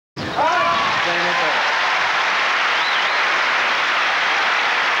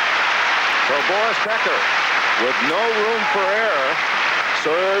Boris Becker, with no room for error,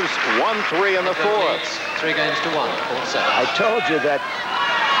 serves 1-3 in the fourth. 3 games to 1. All set. I told you that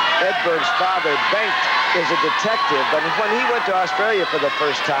Edberg's father, Bengt, is a detective, but when he went to Australia for the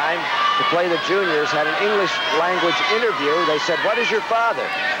first time to play the juniors, had an English language interview, they said, "What does your father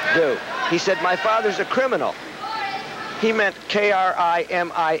do?" He said, "My father's a criminal." He meant Kriminol,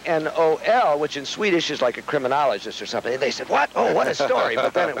 which in Swedish is like a criminologist or something. They said, "What? Oh, what a story."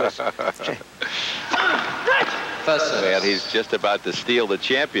 But then it was... And he's just about to steal the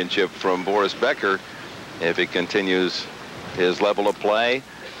championship from Boris Becker if he continues his level of play.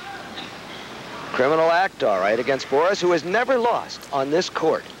 Criminal act, all right, against Boris, who has never lost on this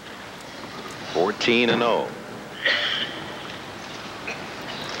court. 14-0.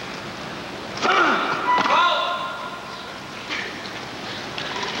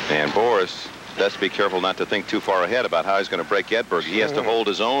 And Boris, let's be careful not to think too far ahead about how he's going to break Edberg. He has to hold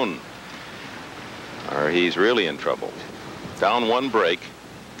his own, or he's really in trouble. Down 1 break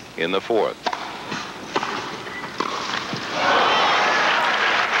in the fourth.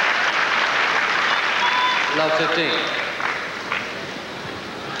 Love 15.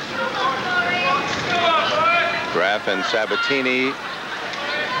 Graf and Sabatini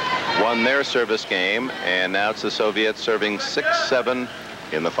won their service game, and now it's the Soviets serving 6-7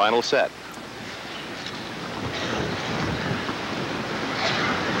 in the final set.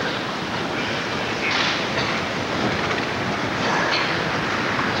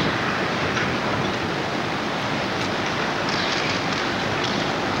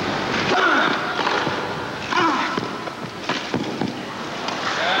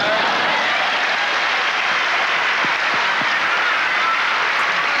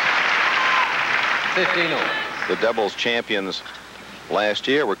 The doubles champions last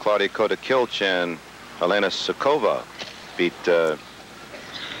year were Claudia Kota-Kilch and Helena Sukova. Beat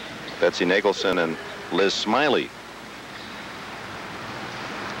Betsy Nagelson and Liz Smiley.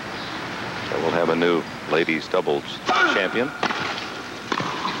 So we'll have a new ladies doubles champion.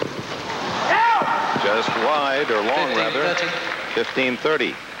 Just wide, or long rather.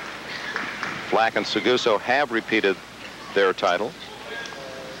 15-30. Flack and Seguso have repeated their title.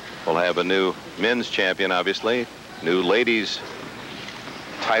 We'll have a new men's champion, obviously. New ladies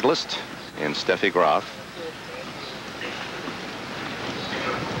titleist in Steffi Graf.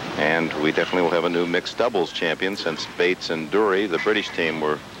 And we definitely will have a new mixed doubles champion, since Bates and Dury, the British team,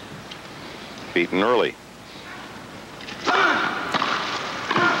 were beaten early.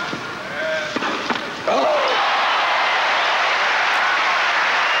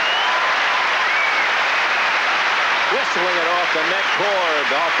 Whistling it off the net cord,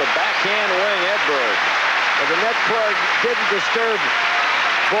 off the backhand wing, Edberg. Well, the net cord didn't disturb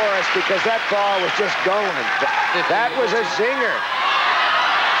Boris because that ball was just going. That was a zinger.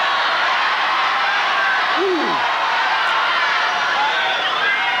 Ooh.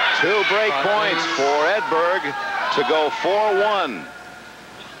 2 break points for Edberg to go 4-1.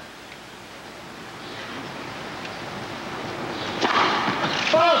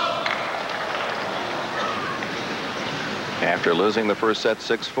 After losing the first set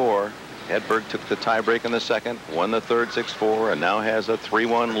 6-4, Edberg took the tiebreak in the second, won the third 6-4, and now has a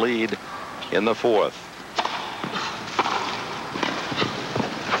 3-1 lead in the fourth.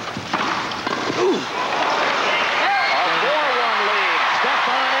 Ooh. A 4-1 lead.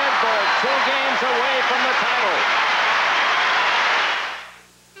 Stefan Edberg, 2 games away from the title.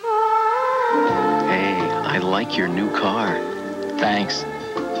 Hey, I like your new car. Thanks.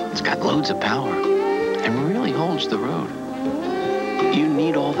 It's got loads of power and really holds the road. You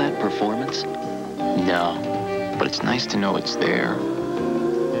need all that performance? No, but it's nice to know it's there.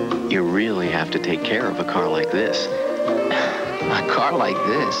 You really have to take care of a car like this. A car like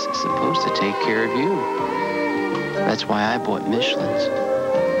this is supposed to take care of you. That's why I bought Michelin's.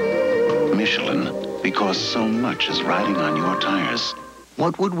 Michelin, because so much is riding on your tires.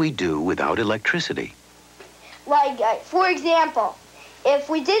 What would we do without electricity? Like, for example, if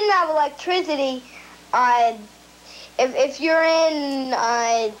we didn't have electricity, if you're in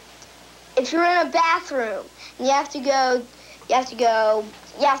a bathroom and you have to go,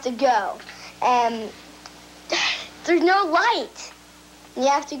 and there's no light. You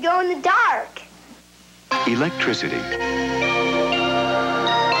have to go in the dark. Electricity.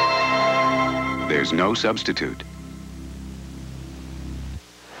 There's no substitute.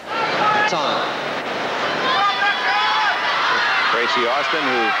 Time. Tracy Austin,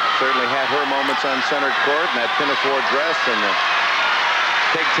 who certainly had her moments on center court in that pinafore dress and the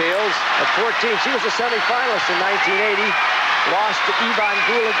pigtails. At 14, she was a semifinalist in 1980. Lost to Ivan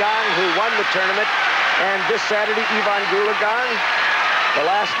Gulagan, who won the tournament. And this Saturday, Ivan Gulagan The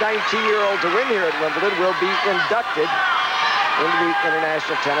last 19-year-old to win here at Wimbledon will be inducted into the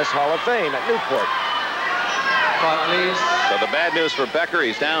International Tennis Hall of Fame at Newport. So the bad news for Becker,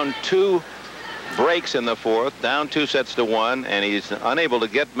 he's down 2 breaks in the 4th, down 2 sets to 1, and he's unable to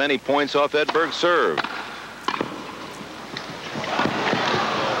get many points off Edberg's serve.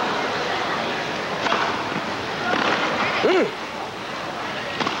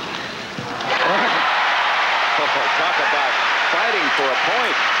 Talk about fighting for a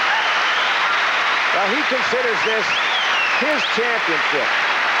point. Well, he considers this his championship.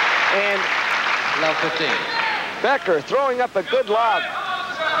 And Love 15. Becker throwing up a good lob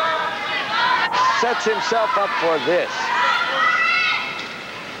sets himself up for this.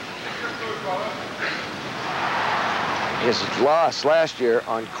 His loss last year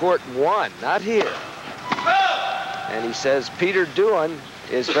on court 1, not here. And he says, Peter Doohan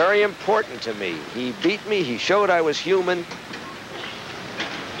is very important to me. He beat me. He showed I was human.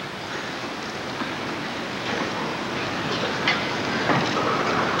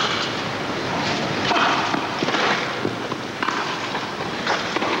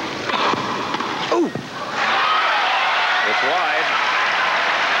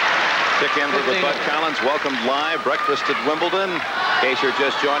 Bud Collins, welcome live. Breakfast at Wimbledon. In case you're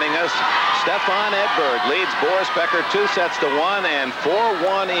just joining us, Stefan Edberg leads Boris Becker 2 sets to 1 and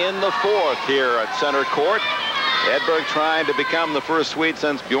 4-1 in the 4th here at center court. Edberg trying to become the first Swede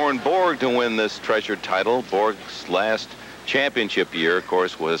since Bjorn Borg to win this treasured title. Borg's last championship year, of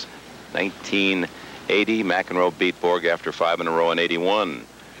course, was 1980. McEnroe beat Borg after 5 in a row in '81.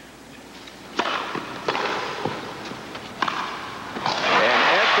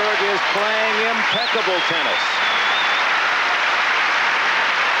 Is playing impeccable tennis.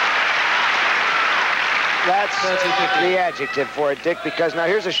 That's the adjective for it, Dick, because now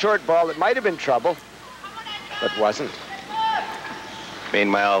here's a short ball that might have been trouble, but wasn't.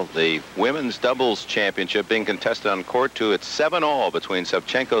 Meanwhile, the women's doubles championship being contested on court 2. It's 7-all between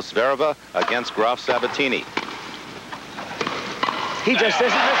Savchenko-Zvereva against Graf Sabatini. He just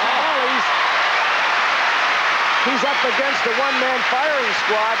isn't missing volleys. He's up against a one-man firing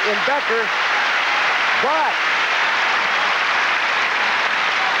squad in Becker, but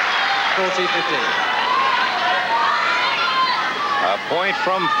 40-15. A point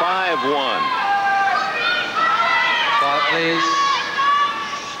from 5-1. 5, please.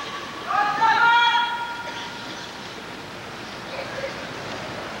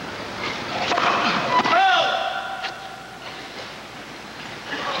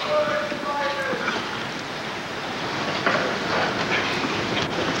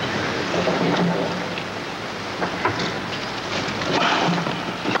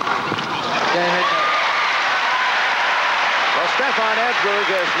 Stefan Edberg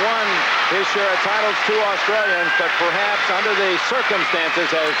has won his share of titles, 2 Australians, but perhaps under the circumstances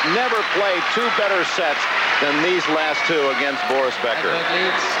has never played 2 better sets than these last 2 against Boris Becker. Edberg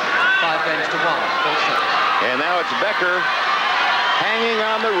leads 5 games to 1. Full set. And now it's Becker hanging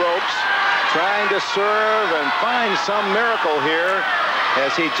on the ropes, trying to serve and find some miracle here,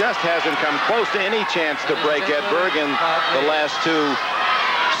 as he just hasn't come close to any chance to break Edberg in the last 2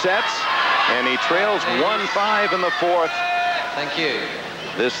 sets. And he trails 1-5 in the 4th. Thank you.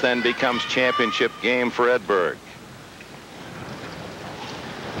 This then becomes championship game for Edberg.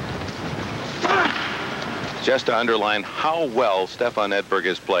 Just to underline how well Stefan Edberg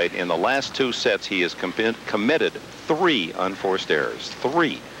has played, in the last 2 sets he has committed 3 unforced errors.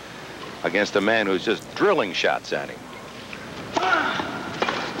 3 against a man who's just drilling shots at him.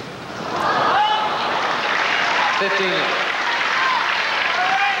 15.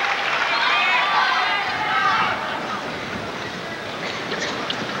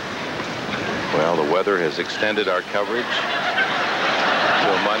 Well, the weather has extended our coverage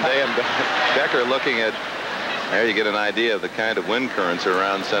till Monday, and Becker looking at, there you get an idea of the kind of wind currents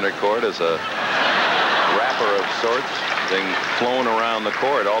around center court as a wrapper of sorts being flown around the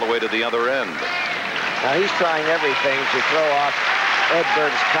court all the way to the other end. Now he's trying everything to throw off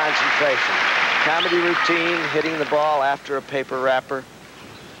Edberg's concentration. Comedy routine, hitting the ball after a paper wrapper.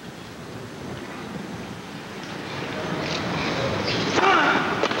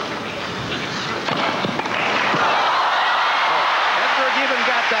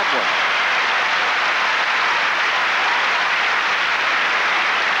 That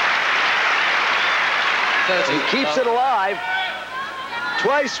one. He keeps it alive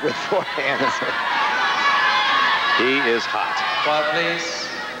twice with 4 hands. He is hot. 5, please.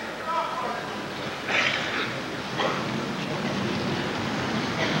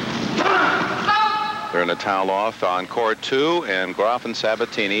 They're in a towel off on court 2, and Graf and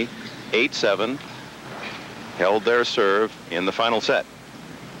Sabatini 8-7 held their serve in the final set.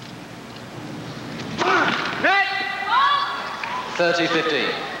 30-15.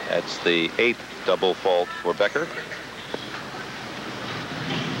 That's the 8th double fault for Becker.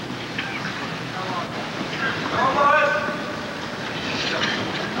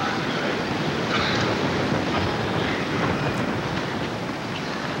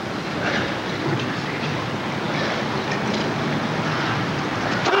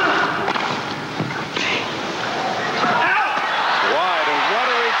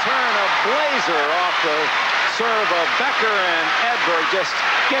 Off the serve of Becker, and Edberg just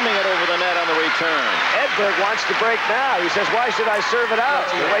skimming it over the net on the return. Edberg wants to break now. He says, why should I serve it out?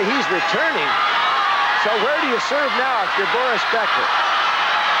 The way he's returning. So where do you serve now if you're Boris Becker?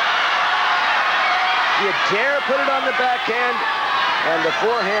 Do you dare put it on the backhand? And the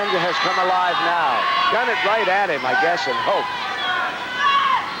forehand has come alive now. Done it right at him, I guess, and hope.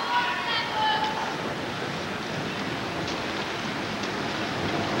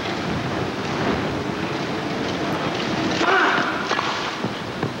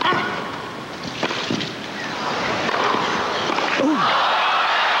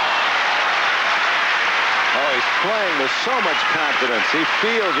 Playing with so much confidence. He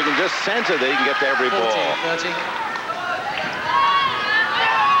feels, you can just sense it, that he can get to every ball. 14-30.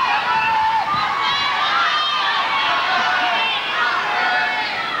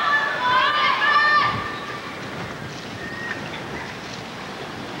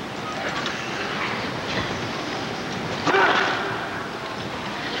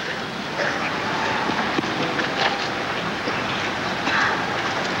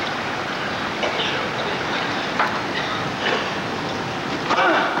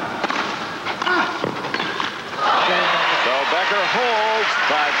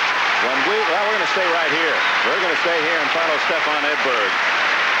 We're going to stay right here. We're going to stay here and follow Stefan Edberg.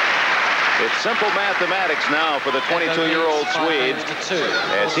 It's simple mathematics now for the 22-year-old Swede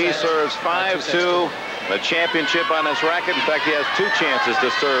as he serves 5-2, the championship on his racket. In fact, he has 2 chances to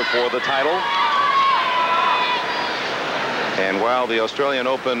serve for the title. And while the Australian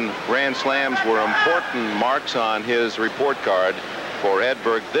Open Grand Slams were important marks on his report card for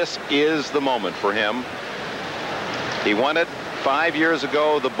Edberg, this is the moment for him. He won it 5 years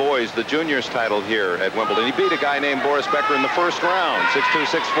ago, the boys, the juniors title here at Wimbledon. He beat a guy named Boris Becker in the first round, 6-2,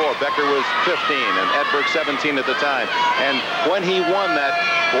 6-4. Becker was 15 and Edberg 17 at the time. And when he won that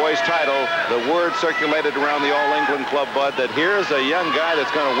boys title, the word circulated around the All England Club, Bud, that here's a young guy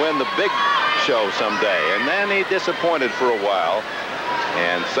that's going to win the big show someday. And then he disappointed for a while.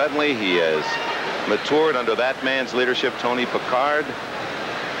 And suddenly he has matured under that man's leadership, Tony Picard.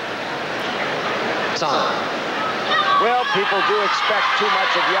 Well, people do expect too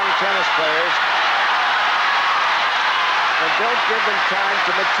much of young tennis players and don't give them time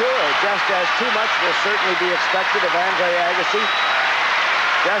to mature, just as too much will certainly be expected of Andre Agassi,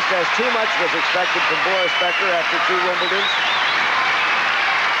 just as too much was expected from Boris Becker after 2 Wimbledons.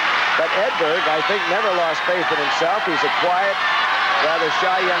 But Edberg, I think, never lost faith in himself. He's a quiet, rather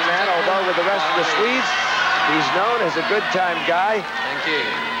shy young man, although with the rest of the Swedes, he's known as a good-time guy. Thank you.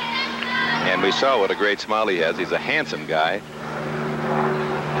 And we saw what a great smile he has. He's a handsome guy.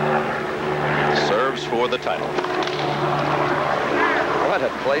 Serves for the title. What a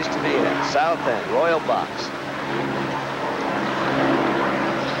place to be in. South End, Royal Box.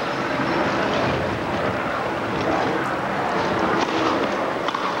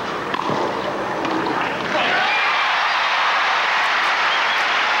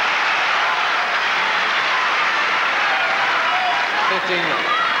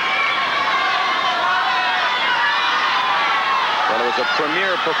 Well, it was a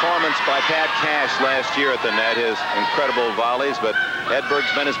premier performance by Pat Cash last year at the net, his incredible volleys, but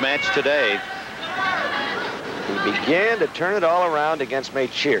Edberg's been his match today. He began to turn it all around against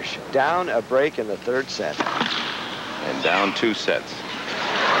mate Schiersch. Down a break in the 3rd set. And down 2 sets.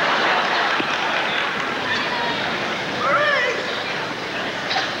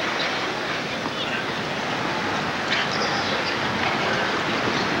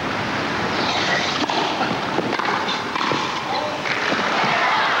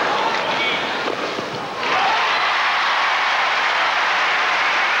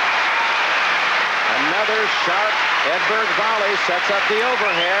 Sharp Edberg volley sets up the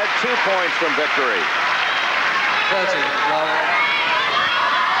overhead. 2 points from victory. 30, love.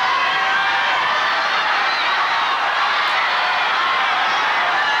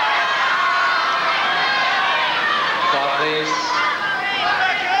 Start, please.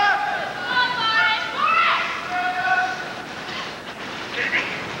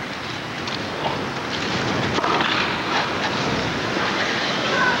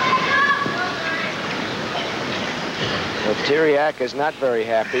 Tyriak is not very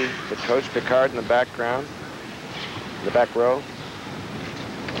happy. The coach Picard in the background, the back row.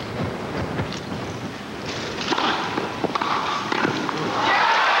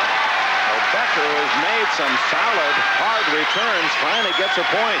 with some solid, hard returns, finally gets a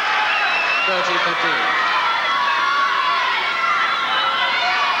point. 30-15.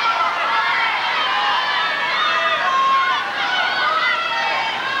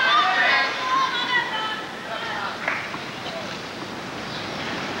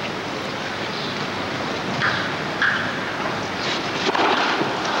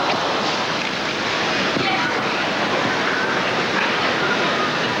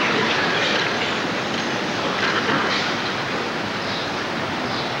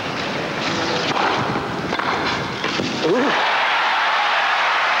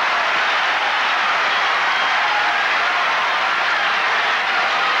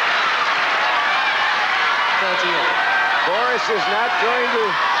 Boris is not going to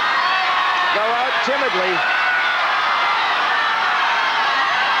go out timidly.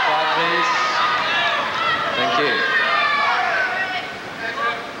 5, please. Thank you.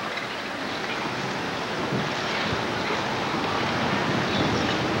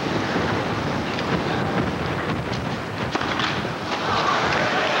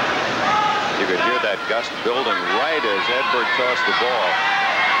 You could hear that gust building right as Edberg tossed the ball.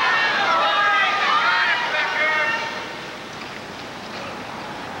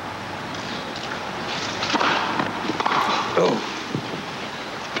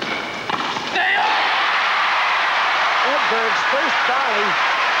 Edberg's first volley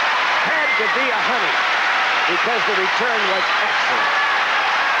had to be a honey because the return was excellent.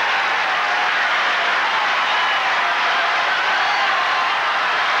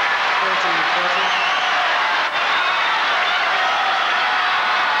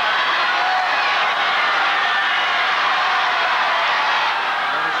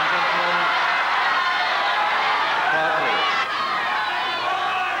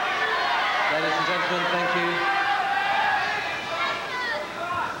 Ladies and gentlemen, thank you.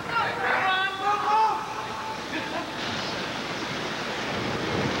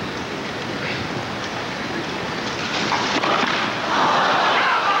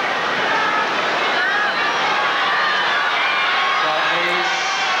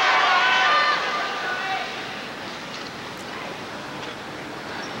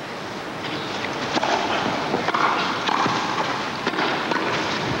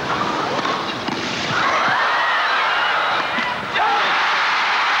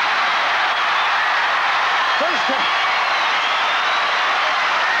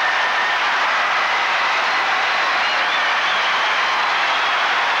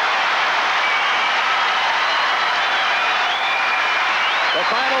 The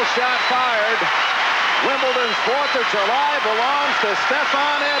final shot fired. Wimbledon's 4th of July belongs to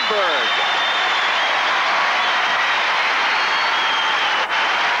Stefan Edberg.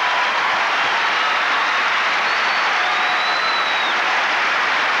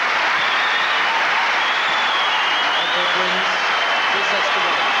 Edberg wins 3 sets to 1,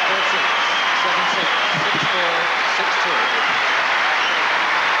 4-6, 7-6, 6-4, 6-2.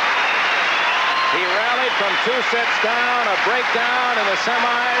 He rallied from 2 sets down, a breakdown in the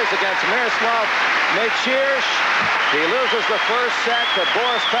semis against Miroslav Mechirsh. He loses the first set to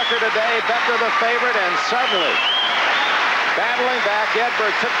Boris Becker today. Becker the favorite, and suddenly, battling back,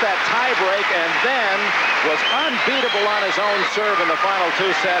 Edberg took that tie break and then was unbeatable on his own serve in the final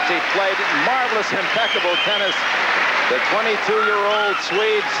 2 sets. He played marvelous, impeccable tennis. The 22-year-old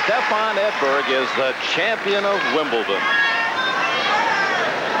Swede, Stefan Edberg, is the champion of Wimbledon.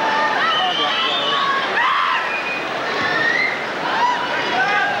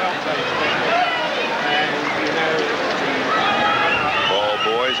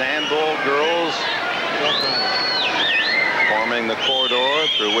 And ball girls forming the corridor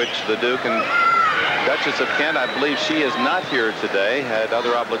through which the Duke and Duchess of Kent, I believe she is not here today, had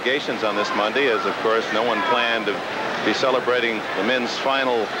other obligations on this Monday, as of course no one planned to be celebrating the men's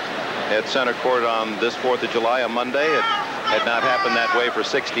final at center court on this 4th of July, a Monday. It had not happened that way for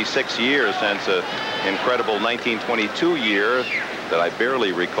 66 years, since an incredible 1922 year that I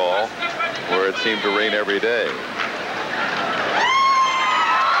barely recall, where it seemed to rain every day.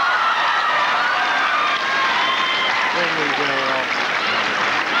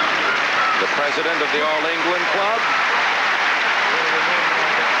 The president of the All England Club.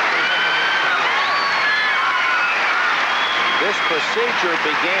 This procedure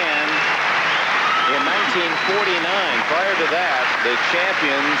began in 1949. Prior to that, the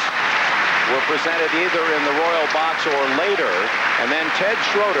champions were presented either in the Royal Box or later. And then Ted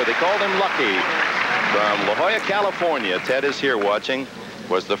Schroeder, they called him Lucky, from La Jolla, California. Ted is here watching.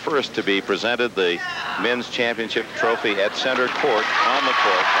 Was the first to be presented the men's championship trophy at center court on the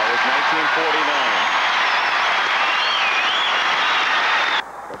court. That was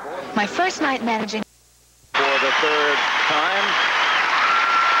 1949. My first night managing third time.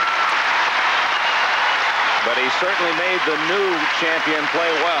 But he certainly made the new champion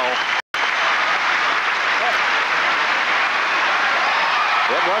play well.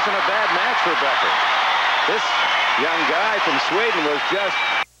 It wasn't a bad match for Becker. This young guy from Sweden was just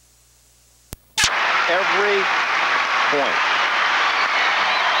every point.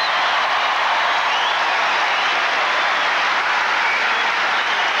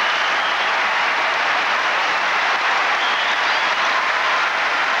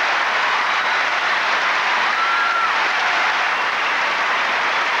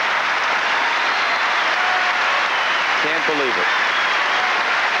 Can't believe it.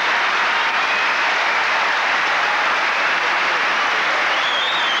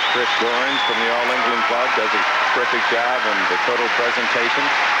 Chris Gorins from the All England Club does a terrific job in the total presentation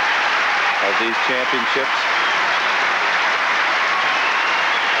of these championships.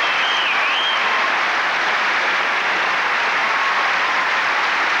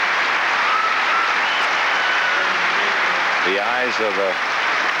 The eyes of a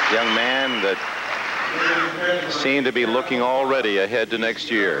young man that seemed to be looking already ahead to next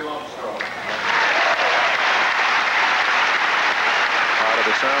year.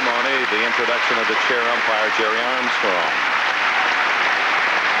 The ceremony, the introduction of the chair umpire, Jerry Armstrong.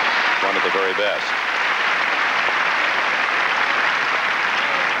 One of the very best.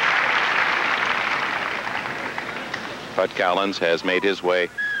 Bud Collins has made his way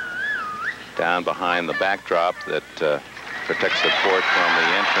down behind the backdrop that protects the court from the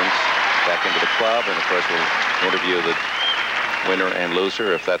entrance back into the club. And of course, we'll interview the winner and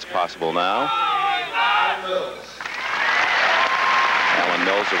loser if that's possible now. Alan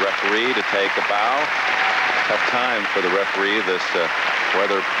Mills, the referee, to take a bow. Tough time for the referee this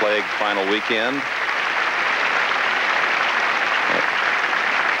weather-plagued final weekend.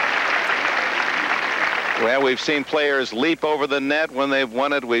 Well, we've seen players leap over the net when they've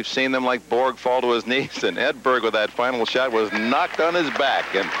won it. We've seen them like Borg fall to his knees, and Edberg with that final shot was knocked on his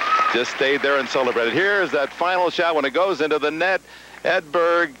back and just stayed there and celebrated. Here's that final shot when it goes into the net.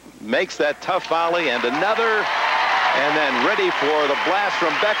 Edberg makes that tough volley and another. And then ready for the blast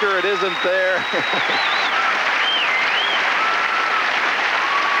from Becker. It isn't there.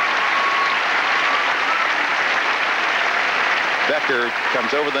 Becker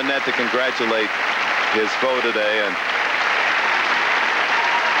comes over the net to congratulate his foe today. And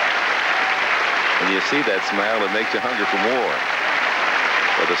you see that smile, it makes you hungry for more.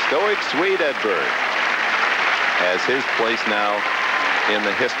 But the stoic Swede Edberg has his place now in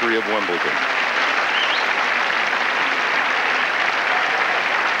the history of Wimbledon.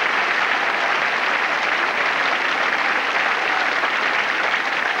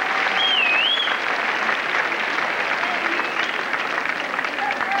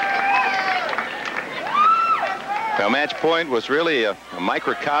 Now, match point was really a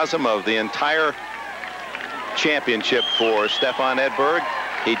microcosm of the entire championship for Stefan Edberg.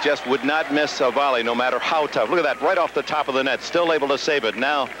 He just would not miss a volley, no matter how tough. Look at that, right off the top of the net, still able to save it.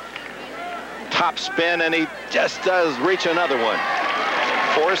 Now, top spin, and he just does reach another one,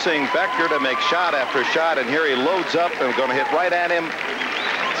 forcing Becker to make shot after shot, and here he loads up and going to hit right at him.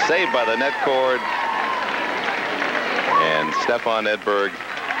 Saved by the net cord. And Stefan Edberg,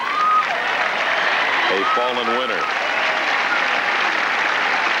 a fallen winner.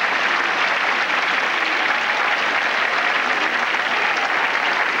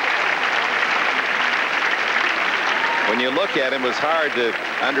 When you look at him, it was hard to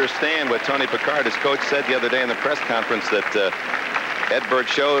understand what Tony Picard, his coach, said the other day in the press conference, that Edberg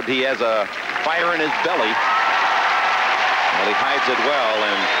showed he has a fire in his belly. Well, he hides it well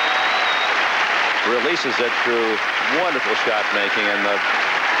and releases it through wonderful shot making. And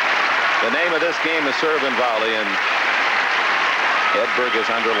the name of this game is serve and volley, and Edberg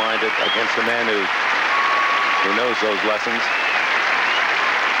has underlined it against a man who knows those lessons.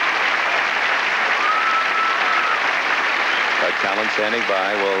 Bud Collins standing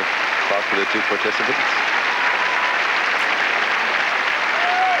by will talk to the two participants.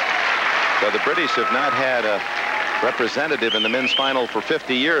 So the British have not had a representative in the men's final for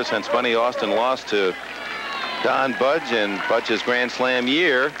 50 years since Bunny Austin lost to Don Budge in Budge's Grand Slam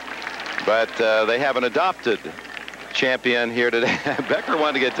year. But they have an adopted champion here today. Becker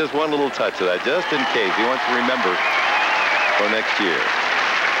wanted to get just one little touch of that, just in case. He wants to remember for next year.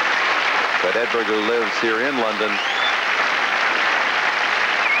 But Edberg, who lives here in London,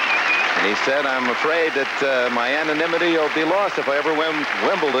 and he said, I'm afraid that my anonymity will be lost if I ever win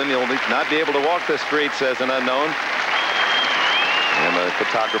Wimbledon. You'll not be able to walk the streets as an unknown. And the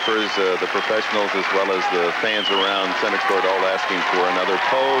photographers, the professionals, as well as the fans around center court, all asking for another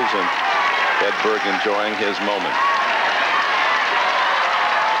pose. And Edberg enjoying his moment.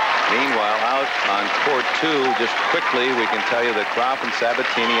 Meanwhile, out on court 2, just quickly, we can tell you that Krop and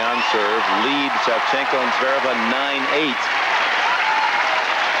Sabatini on serve lead Savchenko and Zvereva 9-8.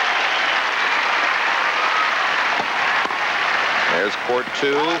 There's court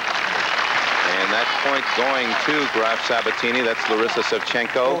 2. And that point going to Graf Sabatini. That's Larissa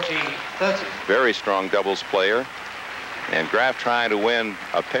Savchenko. 40. Very strong doubles player. And Graf trying to win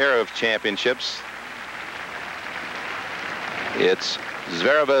a pair of championships. It's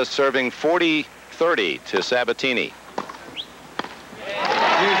Zvereva serving 40-30 to Sabatini. And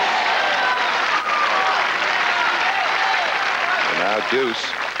now deuce.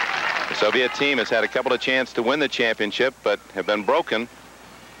 The Soviet team has had a couple of chances to win the championship, but have been broken.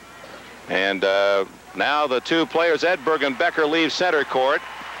 And now the two players, Edberg and Becker, leave center court.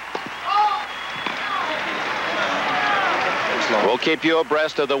 We'll keep you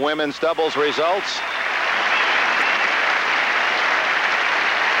abreast of the women's doubles results.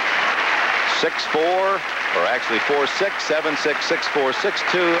 6-4, or actually 4-6, 7-6, 6-4,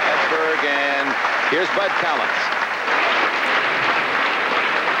 6-2, Edberg, and here's Bud Collins.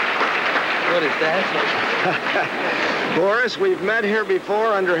 What is that? Boris, we've met here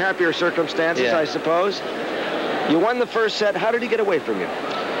before under happier circumstances, Yeah. I suppose. You won the first set. How did he get away from you?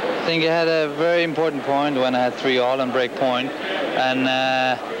 I think I had a very important point when I had 3-all and break point, and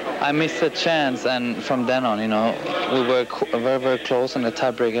I missed a chance, and from then on, you know, we were very, very close in the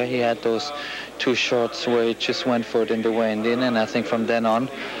tiebreaker. He had those 2 shots where he just went for it in the way and in, and I think from then on,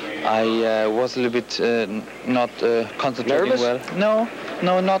 I was a little bit not concentrating Nervous? well.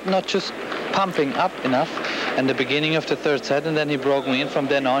 No, not just pumping up enough in the beginning of the third set, and then he broke me in. From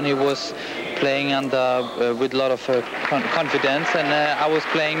then on, he was playing under with a lot of confidence, and I was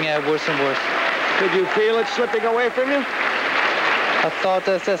playing worse and worse. Did you feel it slipping away from you? I thought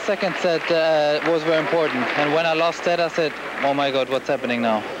the second set was very important, and when I lost that, I said, oh my God, what's happening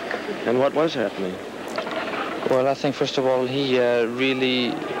now? And what was happening? Well, I think first of all, he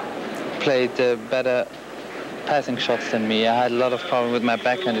really played better passing shots than me. I had a lot of problem with my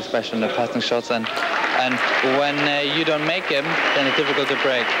backhand, especially in the passing shots, and when you don't make them, then it's difficult to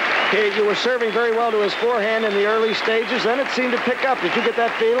break. You were serving very well to his forehand in the early stages, then it seemed to pick up. Did you get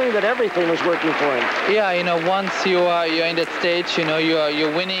that feeling that everything was working for him? Yeah, you know, once you're in that stage, you know,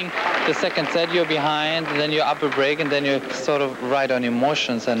 you're winning the second set, you're behind, and then you're up a break, and then you're sort of right on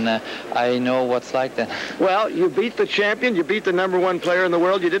emotions, and I know what's like that. Well, you beat the champion, you beat the #1 player in the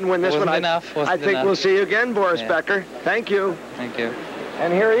world. You didn't win this one. I think we'll see you again, Boris Becker. Thank you. Thank you.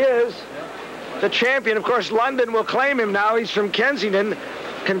 And here he is, the champion. Of course, London will claim him now. He's from Kensington.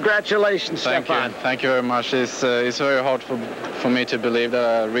 Congratulations, Stefan. Thank you very much. It's very hard for me to believe that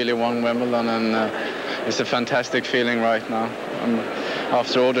I really won Wimbledon, and it's a fantastic feeling right now.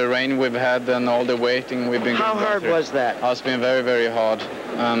 After all the rain we've had and all the waiting we've been How hard was that? It's been very, very hard,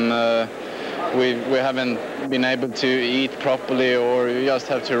 and we haven't been able to eat properly, or you just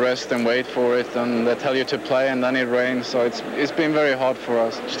have to rest and wait for it, and they tell you to play and then it rains, so it's been very hard for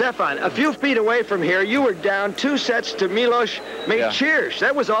us. Stefan, a few feet away from here, you were down 2 sets to Milos Mejcirs.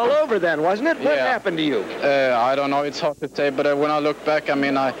 That was all over then, wasn't it? What happened to you? I don't know, it's hard to say, but when I look back, I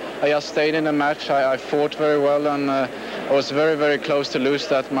mean, I just stayed in the match. I fought very well, and I was very, very close to lose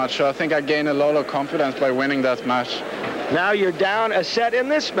that match, so I think I gained a lot of confidence by winning that match. Now you're down a set in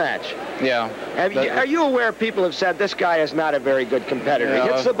this match. Yeah. Are you aware people have said this guy is not a very good competitor? Yeah, he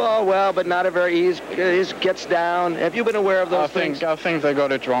hits the ball well, but not a very he gets down. Have you been aware of those things? I think they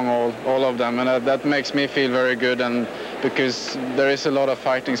got it wrong, all of them, and that makes me feel very good, and because there is a lot of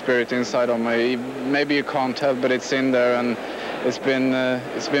fighting spirit inside of me. Maybe you can't tell, but it's in there, and it's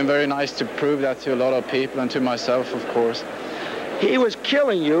been very nice to prove that to a lot of people and to myself, of course. He was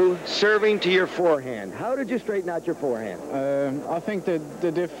killing you serving to your forehand. How did you straighten out your forehand? I think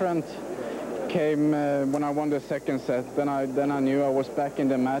the difference came when I won the second set. Then I knew I was back in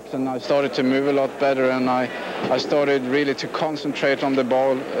the match, and I started to move a lot better, and I started really to concentrate on the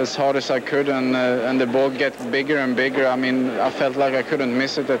ball as hard as I could, and the ball get bigger and bigger. I mean, I felt like I couldn't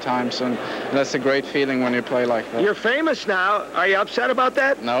miss it at times, and that's a great feeling when you play like that. You're famous now. Are you upset about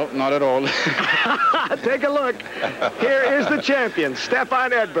that? No, not at all. Take a look. Here is the champion,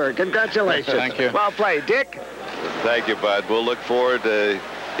 Stefan Edberg. Congratulations. Thank you. Well played. Dick? Thank you, Bud. We'll look forward to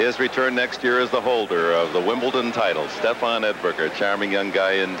his return next year as the holder of the Wimbledon title. Stefan Edberg, a charming young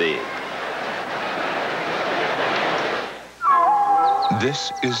guy indeed.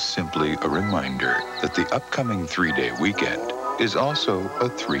 This is simply a reminder that the upcoming 3-day weekend is also a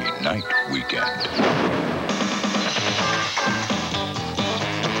 3-night weekend.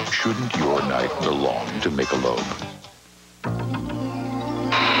 Shouldn't your night belong to Michelob?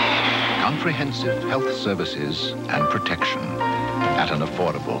 comprehensive health services and protection at an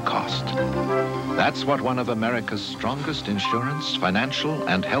affordable cost. That's what one of America's strongest insurance, financial,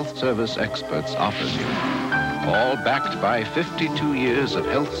 and health service experts offers you. All backed by 52 years of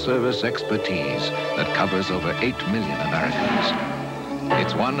health service expertise that covers over 8 million Americans.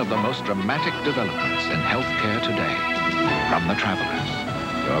 It's one of the most dramatic developments in healthcare today. From the Travelers,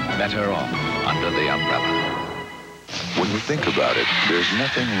 you're better off under the umbrella. When you think about it, there's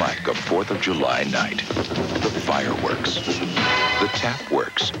nothing like a 4th of July night. The fireworks, the tap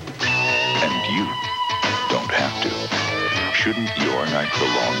works, and you don't have to. Shouldn't your night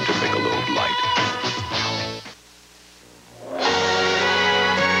belong to Michelob Light?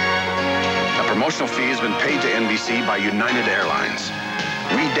 A promotional fee has been paid to NBC by United Airlines,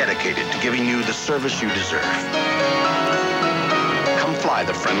 rededicated to giving you the service you deserve. Come fly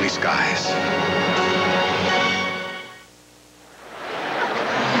the friendly skies.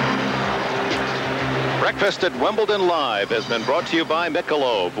 Breakfast at Wimbledon Live has been brought to you by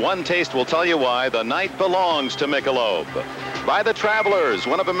Michelob. One taste will tell you why the night belongs to Michelob. By the Travelers,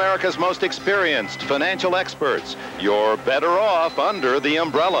 one of America's most experienced financial experts. You're better off under the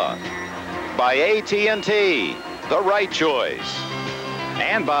umbrella. By AT&T, the right choice.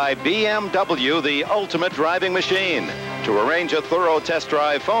 And by BMW, the ultimate driving machine. To arrange a thorough test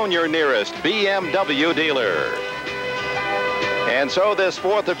drive, phone your nearest BMW dealer. And so this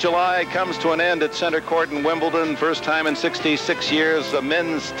 4th of July comes to an end at Center Court in Wimbledon. First time in 66 years, the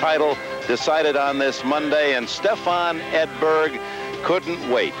men's title decided on this Monday. And Stefan Edberg couldn't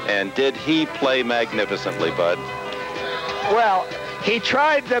wait. And did he play magnificently, Bud? Well, he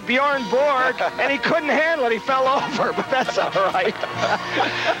tried the Bjorn Borg, and he couldn't handle it. He fell over, but that's all right.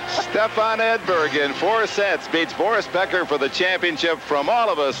 Stefan Edberg in 4 sets beats Boris Becker for the championship. From all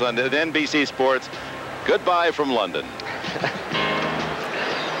of us on NBC Sports, goodbye from London.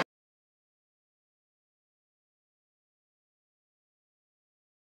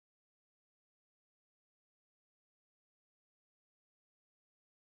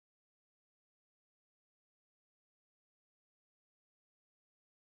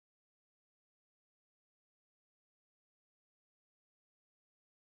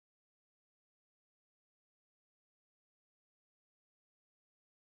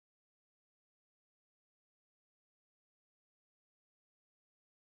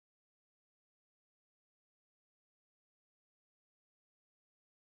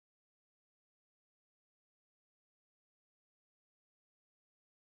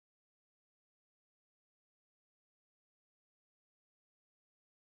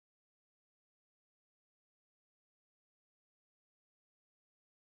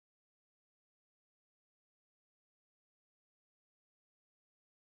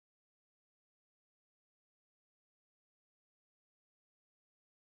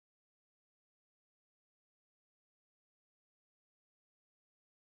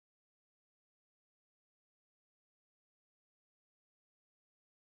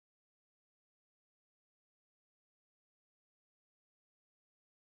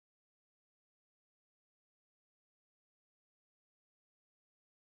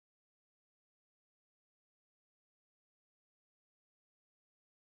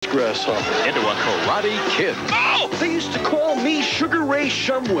 Grasshopper. Into a Karate Kid. Oh! They used to call me Sugar Ray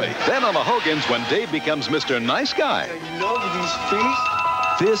Shumway. Then on the Hogans when Dave becomes Mr. Nice Guy. I love these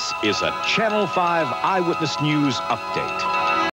feet. This is a Channel 5 Eyewitness News update.